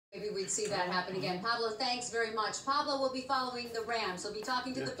Maybe we'd see that happen again. Pablo, thanks very much. Pablo will be following the Rams. He'll be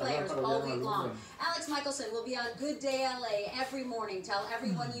talking to the players all week long. Alex Michelson will be on Good Day LA every morning. Tell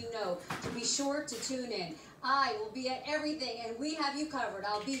everyone you know to be sure to tune in. I will be at everything, and we have you covered.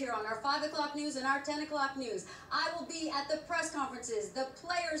 I'll be here on our 5 o'clock news and our 10 o'clock news. I will be at the press conferences, the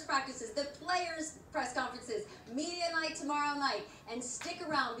players' practices, the players' press conferences, media night tomorrow night. And stick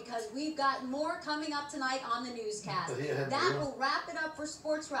around because we've got more coming up tonight on the newscast. That will wrap it up for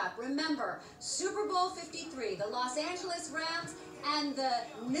Sports Wrap. Remember, Super Bowl 53, the Los Angeles Rams and the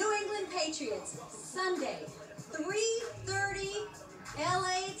New England Patriots, Sunday, 3:30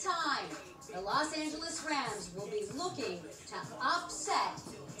 LA time. The Los Angeles Rams will be looking to upset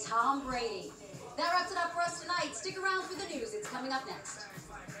Tom Brady. That wraps it up for us tonight. Stick around for the news. It's coming up next.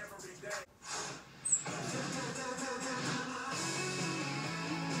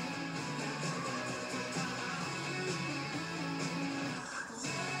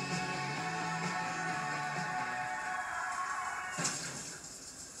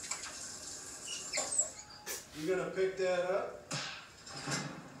 You gonna pick that up?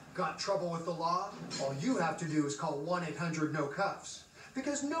 Got trouble with the law? All you have to do is call 1-800-NO-CUFFS.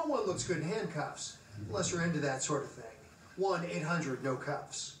 Because no one looks good in handcuffs, unless you're into that sort of thing.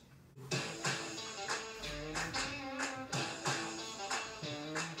 1-800-NO-CUFFS.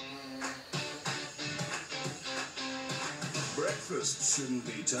 Breakfast shouldn't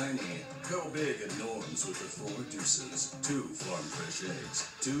be tiny. Go big at Norm's with the 4 deuces. 2 farm-fresh eggs,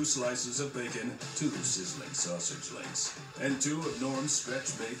 2 slices of bacon, 2 sizzling sausage links, and 2 of Norm's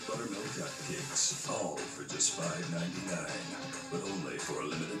stretch-baked buttermilk cupcakes. All for just $5.99. But only for a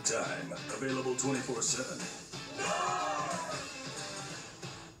limited time. Available 24/7.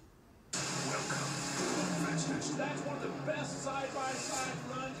 Welcome to Raceway. That's one of the best side-by-side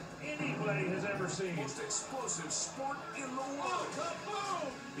runs anybody has ever seen. Most explosive sport in the world.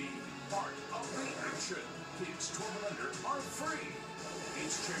 Kaboom! Be part of the action. Kids 12 and under are free.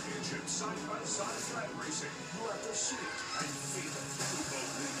 Each championship side-by-side flag racing. You'll have to see it and feel it.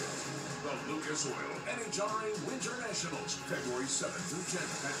 The Lucas Oil NHRA Winternationals, February 7th through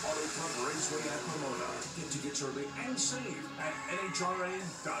 10th at Auto Club Raceway at Pomona. Get tickets early and save at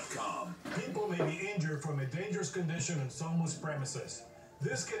NHRA.com. People may be injured from a dangerous condition on someone's premises.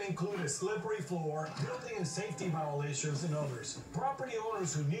 This can include a slippery floor, building and safety violations, and others. Property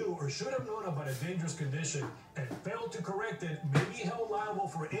owners who knew or should have known about a dangerous condition and failed to correct it may be held liable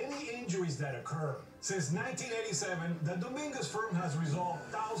for any injuries that occur. Since 1987, the Dominguez firm has resolved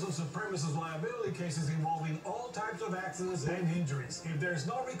thousands of premises liability cases involving all types of accidents and injuries. If there's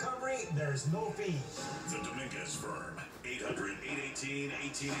no recovery, there's no fee. The Dominguez firm,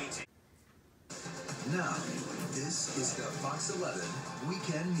 800-818-1818. Now, this is the Fox 11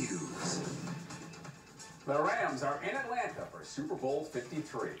 Weekend News. The Rams are in Atlanta for Super Bowl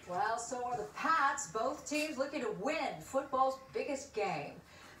 53. Well, so are the Pats. Both teams looking to win football's biggest game.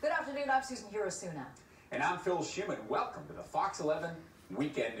 Good afternoon. I'm Susan Hirasuna. And I'm Phil Shuman. Welcome to the Fox 11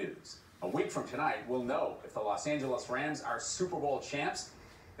 Weekend News. A week from tonight, we'll know if the Los Angeles Rams are Super Bowl champs.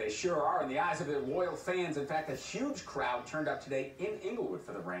 They sure are in the eyes of their loyal fans. In fact, a huge crowd turned up today in Inglewood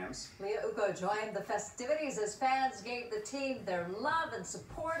for the Rams. Leah Uko joined the festivities as fans gave the team their love and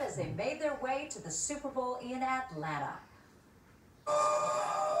support as they made their way to the Super Bowl in Atlanta.